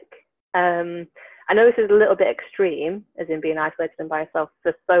frantic. I know this is a little bit extreme, as in being isolated and by yourself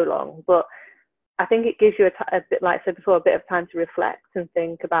for so long, but I think it gives you a bit, like I said before, a bit of time to reflect and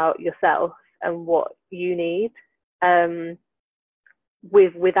think about yourself and what you need,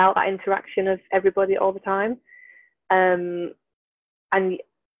 without that interaction of everybody all the time. And I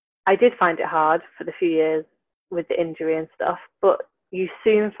did find it hard for the few years with the injury and stuff, but you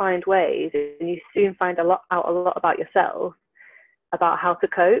soon find ways, and you soon find a lot about yourself, about how to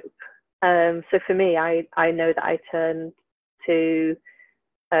cope. So for me, I know that I turned to,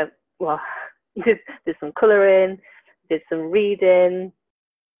 did some colouring, did some reading.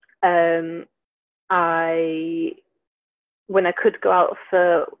 When I could go out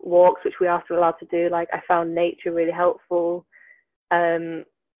for walks, which we are still allowed to do, like, I found nature really helpful. Listening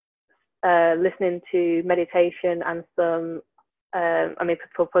to meditation and some,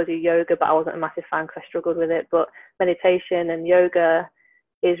 people probably do yoga, but I wasn't a massive fan because I struggled with it. But meditation and yoga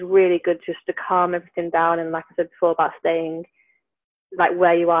is really good just to calm everything down. And like I said before, about staying like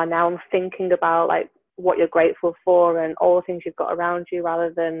where you are now and thinking about like what you're grateful for and all the things you've got around you,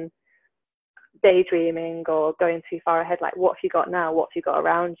 rather than daydreaming or going too far ahead. Like, what have you got now? What have you got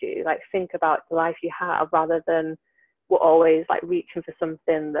around you? Like, think about the life you have, rather than we're always like reaching for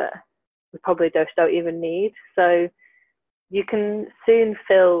something that we probably don't even need. So you can soon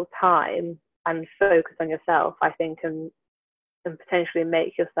fill time and focus on yourself, I think, and potentially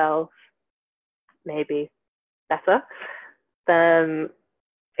make yourself maybe better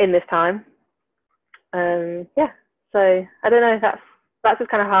in this time. So I don't know, that's just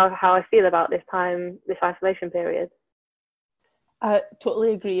kind of how I feel about this time, this isolation period. I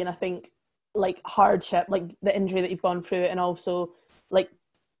totally agree, and I think like hardship, like the injury that you've gone through, and also like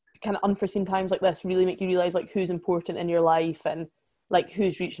kind of unforeseen times like this really make you realize like who's important in your life and like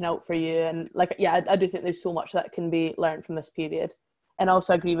who's reaching out for you. And like, yeah, I do think there's so much that can be learned from this period. And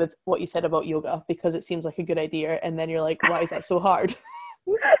also agree with what you said about yoga, because it seems like a good idea, and then you're like, why is that so hard?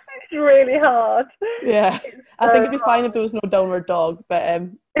 It's really hard. Yeah, It's I so think it'd be fine if hard. there was no downward dog, but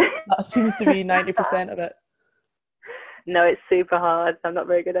that seems to be 90% of it. No, it's super hard. I'm not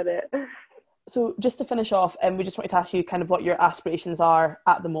very good at it. So just to finish off, we just wanted to ask you kind of what your aspirations are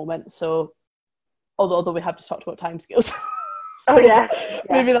at the moment. So although we have just talked about timescales. So Oh yeah.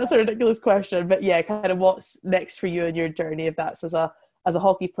 maybe that's a ridiculous question, but yeah, kind of what's next for you in your journey, if that's as a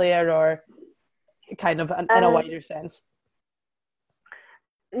hockey player or kind of in a wider sense.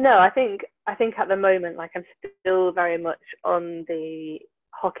 No, I think at the moment, like, I'm still very much on the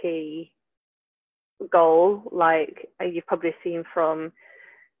hockey goal. Like, you've probably seen from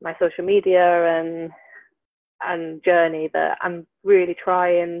my social media and journey that I'm really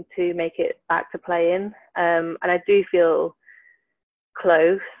trying to make it back to playing. And I do feel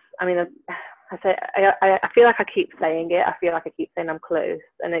close. I mean, I feel like I keep saying it. I feel like I keep saying I'm close,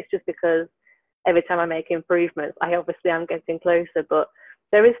 and it's just because every time I make improvements, I obviously am getting closer, but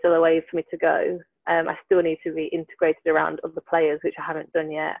there is still a way for me to go. I still need to be integrated around other players, which I haven't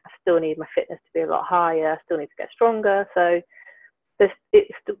done yet. I still need my fitness to be a lot higher. I still need to get stronger. So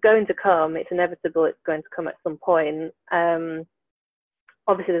it's going to come. It's inevitable. It's going to come at some point.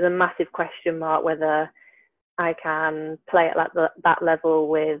 Obviously, there's a massive question mark whether I can play at that level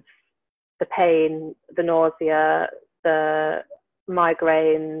with the pain, the nausea, the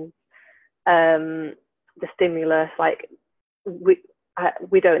migraine, the stimulus. Like,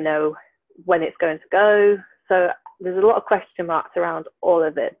 we don't know when it's going to go. So there's a lot of question marks around all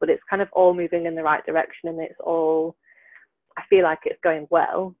of it, but it's kind of all moving in the right direction, and it's all, I feel like it's going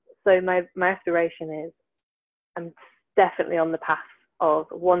well. So my aspiration is, I'm definitely on the path of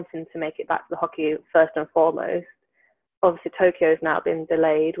wanting to make it back to the hockey first and foremost. Obviously, Tokyo has now been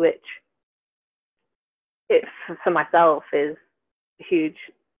delayed, which for myself is huge,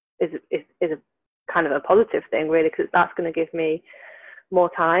 is a kind of a positive thing, really, because that's going to give me more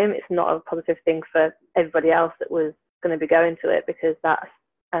time. It's not a positive thing for everybody else that was going to be going to it, because that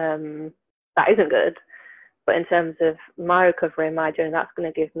isn't good. But in terms of my recovery and my journey, that's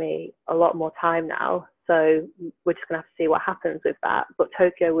going to give me a lot more time now. So we're just going to have to see what happens with that. But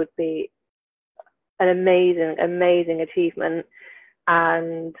Tokyo would be an amazing, amazing achievement.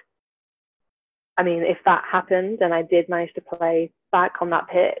 And I mean, if that happened and I did manage to play back on that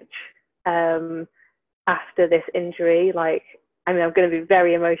pitch after this injury, like, I mean, I'm going to be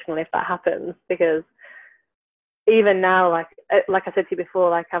very emotional if that happens, because even now, like I said to you before,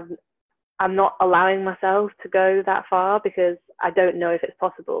 like, I'm not allowing myself to go that far because I don't know if it's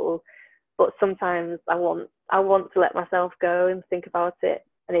possible. But sometimes I want to let myself go and think about it,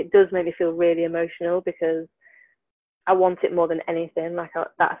 and it does make me feel really emotional because I want it more than anything. Like,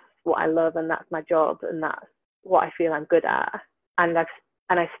 that's what I love, and that's my job, and that's what I feel I'm good at. And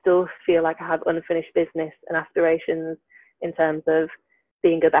I still feel like I have unfinished business and aspirations in terms of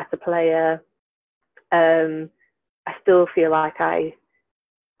being a better player. I still feel like I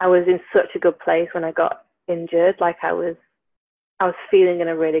was in such a good place when I got injured. Like, I was feeling in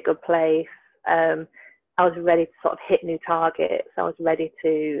a really good place. I was ready to sort of hit new targets. I was ready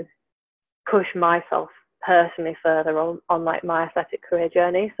to push myself personally further on like my athletic career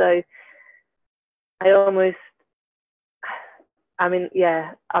journey. So I've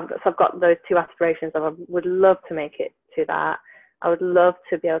got those two aspirations. I would love to make it to that. I would love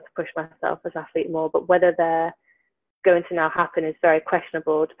to be able to push myself as an athlete more, but whether they're going to now happen is very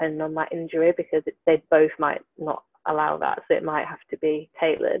questionable depending on my injury, because they both might not allow that. So it might have to be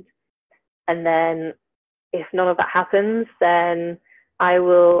tailored. And then if none of that happens, then I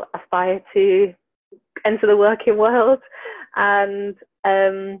will aspire to enter the working world, and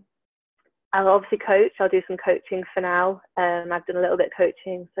I'll obviously coach. I'll do some coaching for now. I've done a little bit of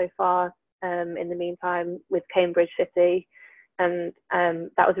coaching so far in the meantime with Cambridge City, and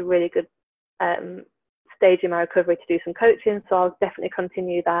that was a really good stage in my recovery to do some coaching, so I'll definitely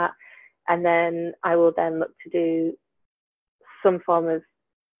continue that. And then I will then look to do some form of,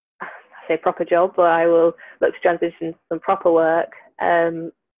 I say proper job, but I will look to transition to some proper work.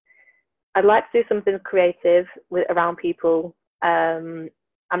 I'd like to do something creative around people. I'm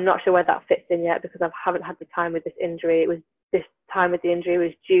not sure where that fits in yet because I haven't had the time with this injury. This time with the injury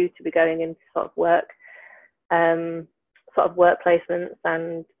was due to be going into sort of work placements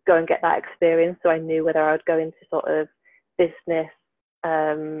and go and get that experience. So I knew whether I would go into sort of business,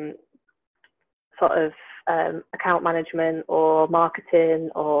 account management or marketing,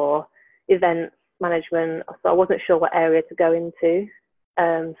 or events management, so I wasn't sure what area to go into.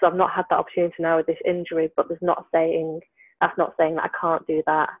 So I've not had that opportunity now with this injury, but that's not saying that I can't do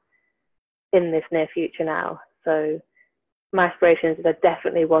that in this near future now. So my aspirations is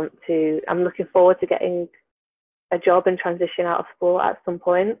I'm looking forward to getting a job and transition out of sport at some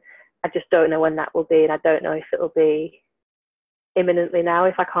point. I just don't know when that will be, and I don't know if it'll be imminently now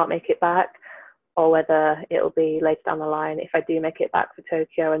if I can't make it back, or whether it'll be later down the line if I do make it back for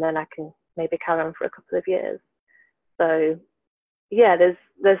Tokyo, and then I can maybe carry on for a couple of years. So yeah, there's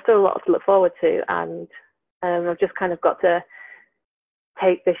still a lot to look forward to, and I've just kind of got to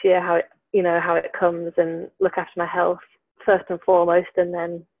take this year how it comes and look after my health first and foremost, and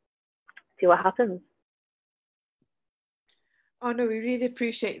then see what happens. Oh no, we really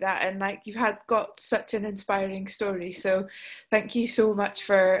appreciate that, and like you've got such an inspiring story. So thank you so much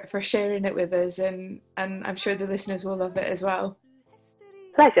for sharing it with us, and I'm sure the listeners will love it as well.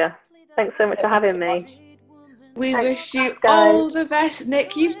 Pleasure. Thanks so much for having me. We wish you all the best,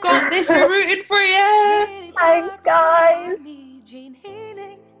 Nick. You've got this. We're rooting for you. Thanks, guys.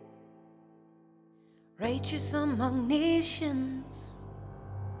 Righteous among nations.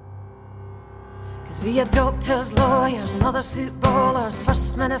 'Cause we are doctors, lawyers, mothers, footballers,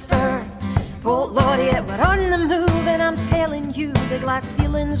 first minister, poet laureate. We're on the move, and I'm telling you, the glass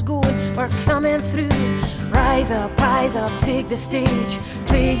ceiling's going, we're coming through. Rise up, take the stage.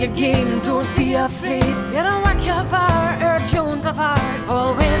 Play your game, don't be afraid. You're a work of art, or Jones of art.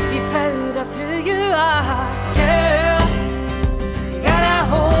 Always be proud of who you are.